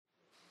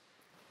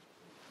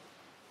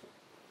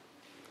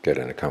Get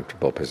in a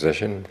comfortable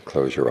position,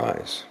 close your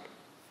eyes.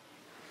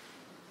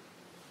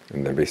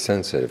 And then be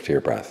sensitive to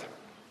your breath.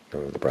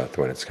 Know the breath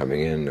when it's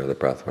coming in, know the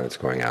breath when it's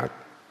going out.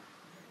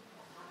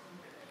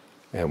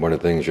 And one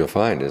of the things you'll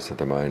find is that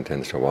the mind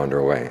tends to wander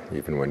away,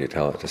 even when you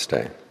tell it to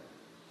stay.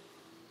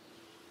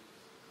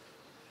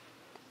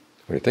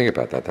 When you think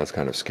about that, that's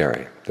kind of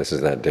scary. This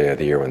is that day of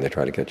the year when they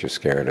try to get you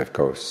scared of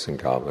ghosts and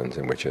goblins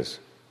and witches,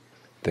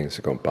 things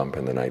that go bump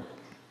in the night.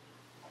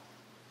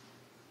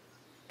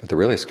 But the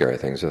really scary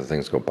things are the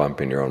things that go bump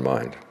in your own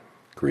mind.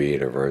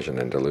 Greed, aversion,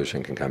 and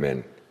delusion can come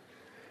in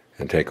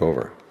and take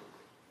over.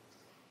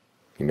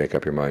 You make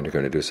up your mind you're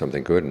going to do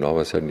something good, and all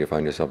of a sudden you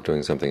find yourself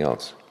doing something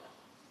else.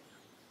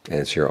 And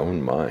it's your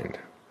own mind.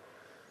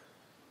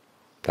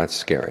 That's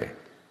scary.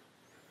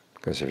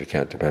 Because if you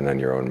can't depend on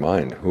your own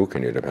mind, who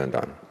can you depend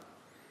on?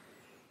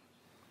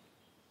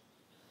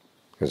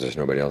 Because there's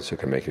nobody else who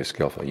can make you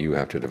skillful. You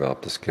have to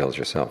develop the skills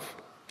yourself.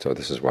 So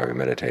this is why we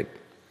meditate,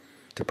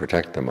 to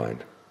protect the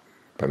mind,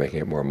 by making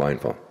it more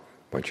mindful.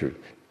 Once you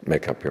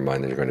make up your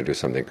mind that you're going to do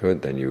something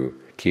good, then you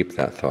keep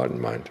that thought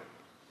in mind.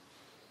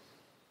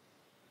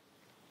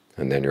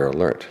 And then you're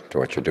alert to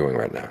what you're doing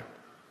right now.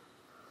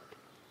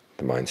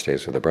 The mind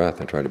stays with the breath,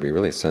 and try to be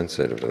really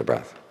sensitive to the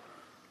breath.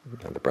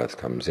 And the breath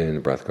comes in,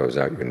 the breath goes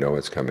out, you know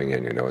it's coming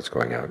in, you know it's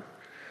going out.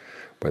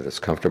 Whether it's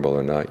comfortable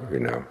or not, you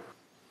know.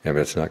 And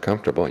if it's not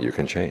comfortable, you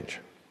can change.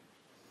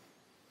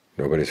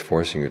 Nobody's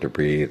forcing you to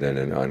breathe in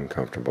an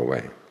uncomfortable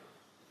way.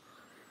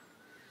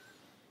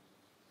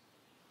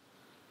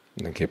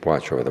 And then keep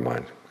watch over the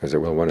mind, because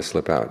it will want to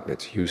slip out.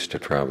 It's used to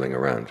traveling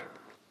around.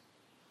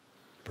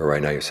 But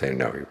right now you say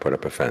no, you put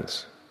up a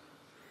fence.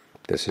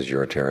 This is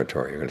your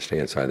territory. You're going to stay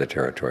inside the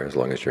territory. As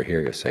long as you're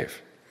here, you're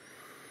safe.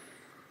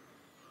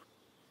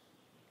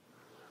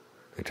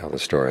 They tell the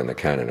story in the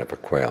canon of a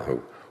quail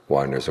who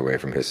wanders away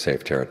from his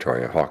safe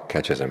territory. A hawk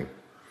catches him,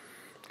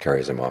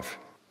 carries him off.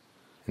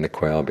 And the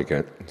quail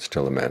begins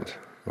to lament,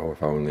 "Oh,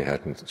 if I only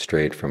hadn't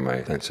strayed from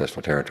my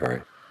ancestral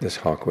territory, this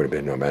hawk would have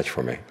been no match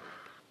for me."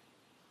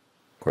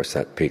 Of course,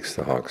 that piques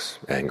the hawk's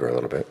anger a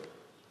little bit,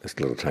 this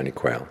little tiny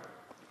quail.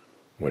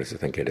 What does he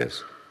think it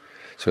is?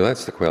 So he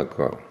lets the quail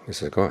go. He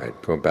says, "Go ahead,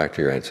 go back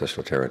to your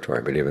ancestral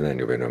territory, but even then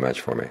you'll be no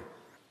match for me."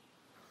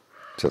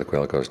 So the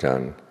quail goes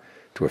down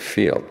to a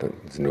field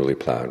that's newly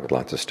plowed with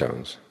lots of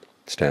stones,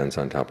 stands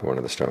on top of one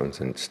of the stones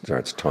and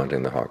starts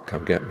taunting the hawk,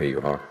 "Come get me,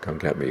 you hawk, come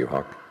get me, you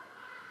hawk."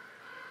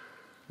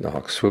 The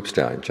hawk swoops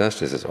down.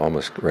 Just as it's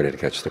almost ready to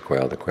catch the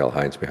quail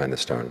hides behind the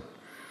stone.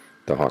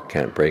 The hawk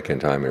can't break in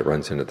time, and it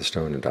runs into the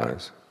stone and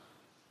dies.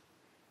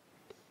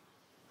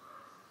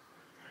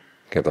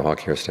 Okay, the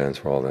hawk here stands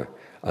for all the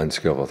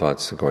unskillful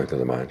thoughts going through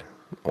the mind,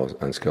 all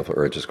unskillful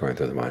urges going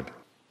through the mind.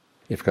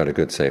 If you've got a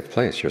good, safe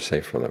place, you're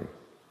safe from them.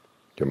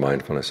 Your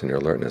mindfulness and your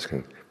alertness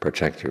can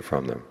protect you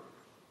from them.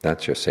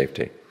 That's your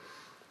safety.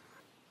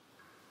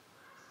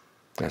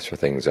 As for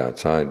things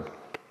outside,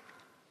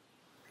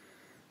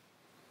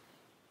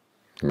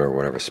 remember,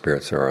 whatever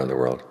spirits there are in the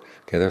world,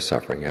 okay, they're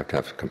suffering. You have to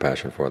have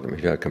compassion for them.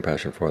 If you have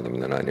compassion for them,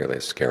 they're not nearly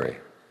as scary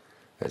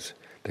as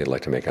they'd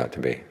like to make out to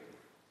be.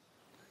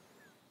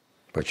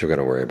 What you've got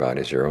to worry about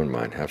is your own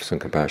mind. Have some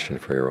compassion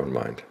for your own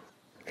mind.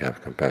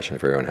 Have compassion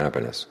for your own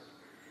happiness.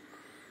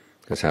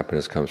 Because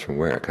happiness comes from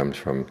where? It comes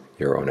from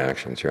your own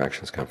actions. Your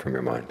actions come from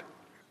your mind.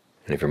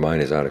 And if your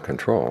mind is out of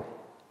control,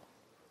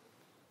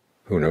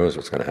 who knows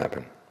what's going to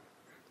happen?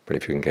 But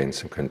if you can gain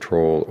some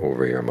control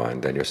over your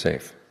mind, then you're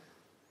safe.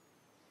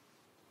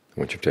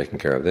 Once you've taken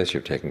care of this,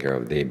 you've taken care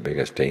of the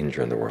biggest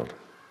danger in the world.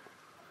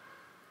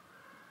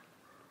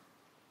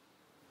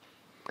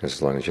 Because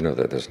as long as you know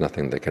that there's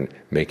nothing that can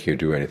make you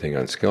do anything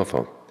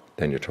unskillful,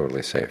 then you're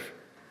totally safe.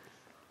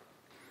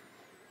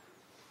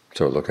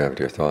 So look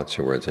after your thoughts,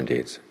 your words and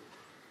deeds.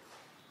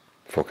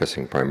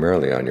 Focusing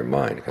primarily on your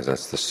mind, because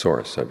that's the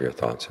source of your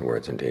thoughts and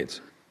words and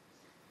deeds.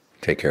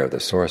 Take care of the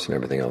source and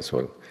everything else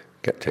will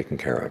get taken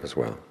care of as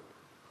well.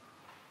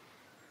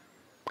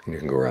 And you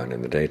can go around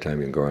in the daytime,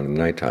 you can go around in the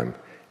nighttime,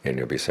 and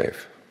you'll be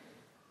safe.